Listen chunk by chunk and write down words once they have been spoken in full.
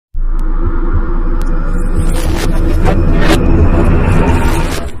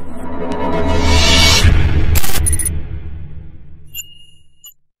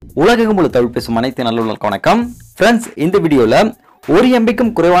உலகெங்கும் உள்ள தமிழ் பேசும் அனைத்து நல்லுள்ளவர்களுக்கும் வணக்கம். ஃப்ரெண்ட்ஸ், இந்த வீடியோல 1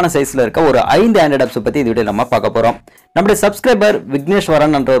 MBக்கும் குறைவான சைஸ்ல இருக்க ஒரு 5 ஆண்ட்ராய்ட் ஆப்ஸ் பத்தி இந்த வீடியோ நம்ம பார்க்க போறோம். நம்முடைய சப்ஸ்கிரைபர்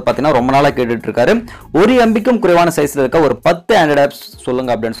விக்னேஸ்வரன் என்றவர் பார்த்தீங்கன்னா ரொம்ப நாளா கேட்டுட்டு இருக்காரு. 1 MBக்கும் குறைவான சைஸ்ல இருக்க ஒரு 10 ஆண்ட்ராய்ட் ஆப்ஸ்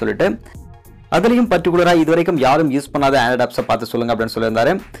சொல்லுங்க அப்படின்னு சொல்லிட்டு. அதுலயும் பர்டிகுலரா இதுவரைக்கும் யாரும் யூஸ் பண்ணாத ஆண்ட்ராய்ட் ஆப்ஸை பார்த்து சொல்லுங்க அப்படின்னு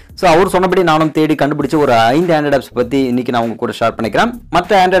சொல்லியிருந்தாரு. ஸோ அவர் சொன்னபடி நானும் தேடி கண்டுபிடிச்சு ஒரு 5 ஆண்ட்ராய்ட் ஆப்ஸ் பத்தி இன்னைக்கு நான் உங்க கூட ஷேர் பண்ணிக்கிறேன்.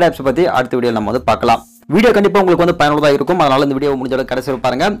 மற்ற ஆண்ட்ராய்ட் ஆப்ஸ் பத்தி அடுத்த வீடியோ நம்ம வந்து பார்க்கலாம். வீடியோ கண்டிப்பா உங்களுக்கு பயனுள்ளதா இருக்கும். அதனால இந்த வீடியோ முடிஞ்ச அளவுக்கு கடைசி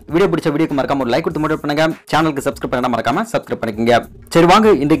பாருங்க. வீடியோ பிடிச்ச வீடியோக்கு மறக்காம ஒரு லைக் கொடுத்து மோட்டிவேட் பண்ணுங்க. சேனலுக்கு சப்ஸ்கிரைப் பண்ணா மறக்காம சப்ஸ்கிரைப் பண்ணிக்கங்க. சரி,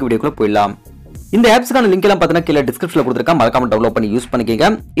 வாங்க இன்றைக்கு வீடியோக்குள்ள போயிடலாம். இந்த ஆப்ஸ்க்கான லிங்க் எல்லாம் பார்த்தீங்கன்னா கீழே டிஸ்கிரிப்ஷன்ல கொடுத்துருக்கேன். மறக்காம டவுன்லோட் பண்ணி யூஸ் பண்ணிக்கங்க.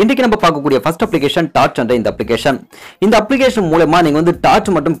 இன்னைக்கு நம்ம பார்க்கக்கூடிய ஃபர்ஸ்ட் அப்ளிகேஷன் டார்ச் என்ற இந்த அப்ளிகேஷன். இந்த அப்ளிகேஷன் மூலமா நீங்க வந்து டார்ச்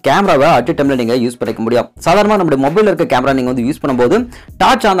மற்றும் கேமராவை அட் டைம்ல நீங்க யூஸ் பண்ணிக்க முடியும். சாதாரணமா நம்ம மொபைல்ல இருக்க கேமரா நீங்க வந்து யூஸ் பண்ணும்போது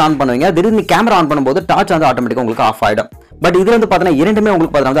டார்ச் ஆன் பண்ணுவீங்க. திடீர்னு கேமரா ஆன் பண்ணும்போது டார்ச் வந்து ஆட்டோமேட்டிக்கா உங்களுக்கு ஆஃப் ஆயிடும். பட் இதுல வந்து பாத்தீங்கன்னா இரண்டுமே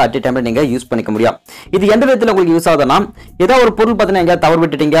உங்களுக்கு பாத்தீங்கன்னா அட் டைம்ல நீங்க யூஸ் பண்ணிக்க முடியும். இது எந்த விதத்துல உங்களுக்கு யூஸ் ஆகுதுன்னா, ஏதாவது ஒரு பொருள் பாத்தீங்கன்னா எங்க தவறு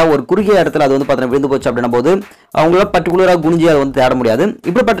விட்டுட்டீங்க, ஒரு குறுகிய இடத்துல அது வந்து பாத்தீங்கன்னா விழுந்து போச்சு அப்படின்னும் போது அவங்களால பர்டிகுலரா குனிஞ்சி அதை வந்து தேட முடியாது.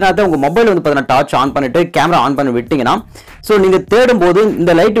 இப்படிப்பட்ட நேரத்தில் உங்க மொபைல் வந்து பாத்தீங்கன்னா டார்ச் ஆன் பண்ணிட்டு கேமரா ஆன் பண்ணி விட்டீங்கன்னா, ஸோ நீங்க தேடும் போது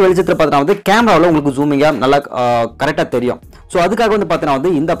இந்த லைட் வெளிச்சத்தில் பார்த்தீங்கன்னா வந்து கேமராவில் உங்களுக்கு ஜூமிங்கா நல்லா கரெக்டாக தெரியும். ஸோ அதுக்காக வந்து பார்த்தீங்கன்னா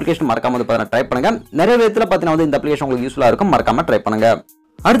வந்து இந்த அப்ளிகேஷன் மறக்காம வந்து பார்த்தீங்கன்னா ட்ரை பண்ணுங்க. நிறைய விதத்தில் பார்த்தீங்கன்னா வந்து இந்த அப்ளிகேஷன் உங்களுக்கு யூஸ்ஃபுல்லாக இருக்கும். மறக்காம ட்ரை பண்ணுங்க.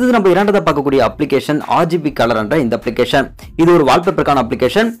 அடுத்தது நம்ம இரண்டாவது பார்க்கக்கூடிய அப்ளிகேஷன் RGB கலர் என்ற இந்த அப்ளிகேஷன். இது ஒரு வால்பேப்பருக்கான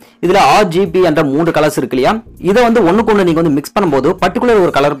அப்ளிகேஷன். இதுல RGB என்ற 3 கலர்ஸ் இருக்கு இல்லையா, இதை வந்து ஒண்ணுக்கு ஒண்ணு நீங்க வந்து மிக்ஸ் பண்ணும்போது பர்டிகுலர்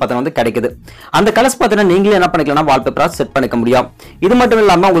ஒரு கலர் பார்த்தீங்கன்னா வந்து கிடைக்குது. அந்த கலர்ஸ் பார்த்தீங்கன்னா நீங்களே என்ன பண்ணிக்கலாம், வால்பேப்பரா செட் பண்ணிக்க முடியும். இது மட்டும்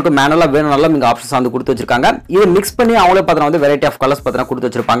இல்லாம உங்களுக்கு மேனுவலா வேணும்னாலும் இங்க ஆப்ஷன்ஸ் வந்து கொடுத்து வச்சிருக்காங்க. இதை மிக்ஸ் பண்ணி அவங்களே பார்த்தீங்கன்னா வந்து வெரைட்டி ஆஃப் கலர்ஸ் பார்த்தீங்கன்னா கொடுத்து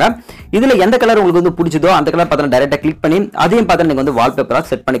வச்சிருப்பாங்க. இதுல எந்த கலர் உங்களுக்கு வந்து பிடிச்சதோ அந்த கலர் பார்த்தீங்கன்னா டைரக்டா கிளிக் பண்ணி அதையும் பார்த்தீங்கன்னா நீங்க வந்து வால்பேப்பரா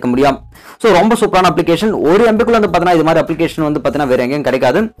செட் பண்ணிக்க முடியும். ஸோ ரொம்ப சூப்பரான அப்ளிகேஷன். 1 MBக்குள்ள வந்து பார்த்தீங்கன்னா இது மாதிரி அப்ளிகேஷன் வந்து பார்த்தீங்கன்னா வேற எங்கேயும் கிடைக்காது.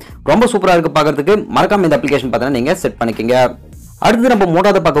 ரொம்ப சூப்பரா இருக்கு பார்க்கிறதுக்கு. மறக்காம இந்த அப்ளிகேஷன் பார்த்தீங்கன்னா நீங்க செட் பண்ணிக்கங்க. அடுத்து நம்ம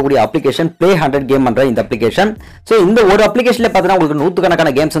மூணாவது பார்க்கக்கூடிய அப்ளிகேஷன் Play 100 கேம் என்ற இந்த அப்ளிகேஷன். சோ இந்த ஒரு அப்ளிகேஷன்ல பார்த்தீங்கன்னா உங்களுக்கு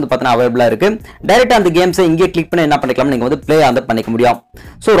நூற்றுக்கணக்கான கேம்ஸ் வந்து பார்த்தீங்கன்னா அவைலபிளா இருக்கு. டைரக்டா அந்த கேம்ஸை இங்கே கிளிக் பண்ணி என்ன பண்ணிக்கலாம், நீங்க வந்து ப்ளே வந்து பண்ணிக்க முடியும்.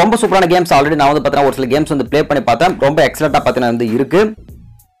 சோ ரொம்ப சூப்பரான கேம்ஸ். ஆல்ரெடி நான் வந்து பார்த்தீங்கன்னா ஒரு சில கேம்ஸ் வந்து ப்ளே பண்ணி பார்த்தேன். ரொம்ப எக்ஸலென்ட்டா பார்த்தீங்கன்னா வந்து இருக்கு.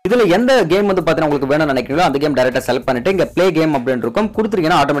 இதுல எந்த கேம் வந்து பாத்தீங்கன்னா உங்களுக்கு வேணும்னு நினைக்கிறீங்களோ அந்த கேம் டைரக்டா செலக்ட் பண்ணிட்டு இங்க ப்ளே கேம் அப்படின்னு இருக்கும்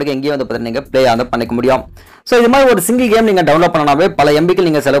கொடுத்துட்டீங்கன்னா ஆட்டோமேட்டிக்கா இங்கே வந்து பாத்தீங்கன்னா நீங்க ப்ளே வந்து பண்ணிக்க முடியும். சோ இது மாதிரி ஒரு சிங்கிள் கேம் நீங்க டவுன்லோட் பண்ணனாவே பல MBக்கு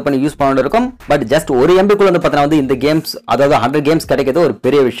நீங்க செலவு பண்ணி யூஸ் பண்ண இருக்கும். பட் ஜஸ்ட் 1 MBக்குள்ள வந்து பாத்தீங்கன்னா வந்து இந்த கேம்ஸ், அதாவது 100 கேம்ஸ் கிடைக்கிறது ஒரு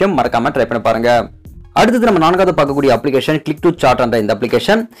பெரிய விஷயம். மறக்காம ட்ரை பண்ணி பாருங்க. அடுத்து நம்ம நான்காவது பார்க்கக்கூடிய அப்ளிகேஷன் கிளிக் டு சாட் என்ற இந்த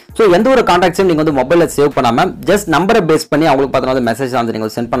அப்ளிகேஷன். சோ எந்த ஒரு கான்டாக்ட்ஸையும் நீங்க வந்து மொபைல்ல சேவ் பண்ணாம ஜஸ்ட் நம்பரை பேஸ் பண்ணி அவங்களுக்கு பார்த்தீங்கன்னா மெசேஜ் வந்து நீங்க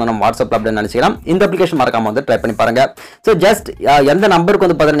சென்ட் பண்ணணும் வாட்ஸ்அப்ல அப்படின்னு நினைச்சீங்கன்னா இந்த அப்ளிகேஷன் மறக்காம வந்து ட்ரை பண்ணி பாருங்க. சோ ஜஸ்ட் எந்த நம்பருக்கு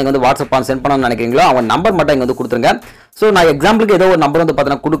வந்து பார்த்தீங்கன்னா நீங்க வந்து வாட்ஸ்அப் சென்ட் பண்ணணும்னு நினைக்கிறீங்களோ அவங்க நம்பர் மட்டும் இங்க வந்து கொடுத்துருங்க. சோ நான் எக்ஸாம்பிளுக்கு ஏதோ ஒரு நம்பர் வந்து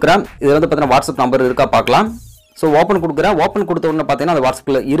பார்த்தீங்கன்னா கொடுக்குறேன். இது வந்து பார்த்தீங்கன்னா வாட்ஸ்அப் நம்பர் இருக்கா பார்க்கலாம். ஸோ ஓப்பன் கொடுக்குறேன். ஓப்பன் கொடுத்த உடனே பார்த்தீங்கன்னா அது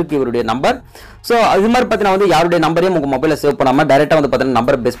வாட்ஸ்அப்பில் இருக்கு இவருடைய நம்பர். ஸோ அது மாதிரி பார்த்தீங்கன்னா வந்து யாருடைய நம்பரையும் உங்கள் மொபைலில் சேவ் பண்ணாமல் டேரெக்டாக வந்து பார்த்தீங்கன்னா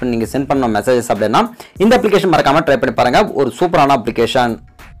நம்பர் பேஸ் பண்ணி நீங்கள் சென்ட் பண்ண மெசேஜஸ் அப்படின்னா இந்த அப்ளிகேஷன் மறக்காம ட்ரை பண்ணி பாருங்க. ஒரு சூப்பரான அப்ளிகேஷன்.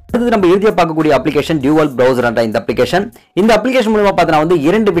 அடுத்து நம்ம இறுதியாக பார்க்கக்கூடிய அப்ளிகேஷன் டியூவல் ப்ரௌசர் என்ற இந்த அப்ளிகேஷன். இந்த அப்ளிகேஷன் மூலமா பார்த்தீங்கன்னா வந்து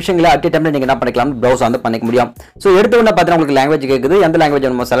 2 விஷயங்களை அட் டைம்ல நீங்க என்ன பண்ணிக்கலாம், ப்ரௌஸ் வந்து பண்ணிக்க முடியும். ஸோ எடுத்த உடனே பார்த்தீங்கன்னா உங்களுக்கு லாங்குவேஜ் கேட்குது. எந்த லாங்குவேஜ்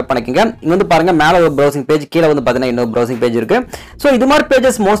நம்ம செலக்ட் பண்ணிக்கங்க. இங்க வந்து பாருங்க மேல ஒரு ப்ரௌசிங் பேஜ், கீழே வந்து பார்த்தீங்கன்னா இன்னொரு ப்ரௌசிங் பேஜ் இருக்கு. ஸோ இது மாதிரி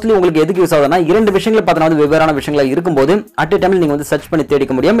பேஜஸ் மோஸ்ட்லி உங்களுக்கு எதுக்கு யூஸ் ஆகுதுன்னா 2 விஷயங்களை பார்த்தீங்கன்னா வந்து வெவ்வேறான விஷயங்கள் இருக்கும்போது அட் டைம்ல நீங்க வந்து சர்ச் பண்ணி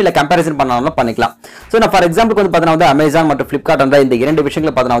தேடிக்க முடியும். இல்ல கம்பேரிசன் பண்ணாலும் பண்ணிக்கலாம். ஸோ நான் ஃபார் எக்ஸாம்பிள் வந்து பார்த்தீங்கன்னா வந்து அமேசான் மற்றும் ஃபிளிப்கார்ட் என்ற இந்த 2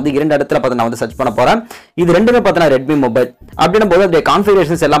 விஷயங்களை பார்த்தீங்கன்னா வந்து 2 இடத்துல பார்த்தீங்கன்னா வந்து சர்ச் பண்ண போறேன். இது ரெண்டுமே பார்த்தீங்கன்னா ரெட்மி மொபைல் அப்படின்னும் போது அதோட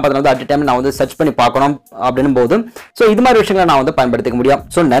கான்ஃபிகரேஷன்ஸ் எல்லாம் பார்த்தீங்கன்னா அட் டைம் நான் வந்து சர்ச் பண்ணி பார்க்கணும் அப்படின்னும் போது சோ இது மாதிரி விஷயங்களை நான் வந்து பயன்படுத்திக்க முடியும்.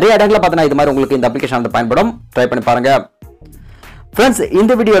 சோ நிறைய இடங்கள்ல பார்த்தீங்கன்னா இது மாதிரி உங்களுக்கு இந்த அப்ளிகேஷன் வந்து பயன்படும். ட்ரை பண்ணி பாருங்க. ஃப்ரெண்ட்ஸ்,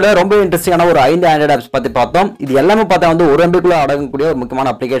 இந்த வீடியோல ரொம்ப இன்ட்ரெஸ்டிங்கான ஒரு 5 ஆண்ட்ராய்ட் ஆப்ஸ் பத்தி பார்த்தோம். இது எல்லாமே பார்த்தா வந்து 1 MBக்குள்ள அடங்கக்கூடிய ஒரு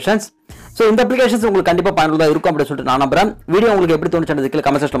முக்கியமான அப்ளிகேஷன்ஸ். சோ இந்த அப்ளிகேஷன்ஸ் உங்களுக்கு கண்டிப்பா பயனுள்ளதா இருக்கும் அப்படின்னு சொல்லிட்டு நான் நம்புறேன். வீடியோ உங்களுக்கு எப்படி தோணுச்சுன்னு கீழ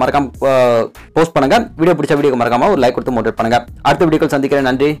கமெண்ட் செக்ஷன்ல மறக்காம போஸ்ட் பண்ணுங்க. வீடியோ பிடிச்ச வீடியோக்கு மறக்காம ஒரு லைக் கொடுத்து மோட்டிவேட் பண்ணுங்க. அடுத்த வீடியோக்கள் சந்திக்கிறேன்.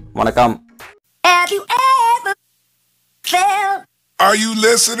 நன்றி, வணக்கம். Are you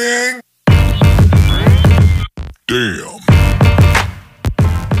listening? Damn.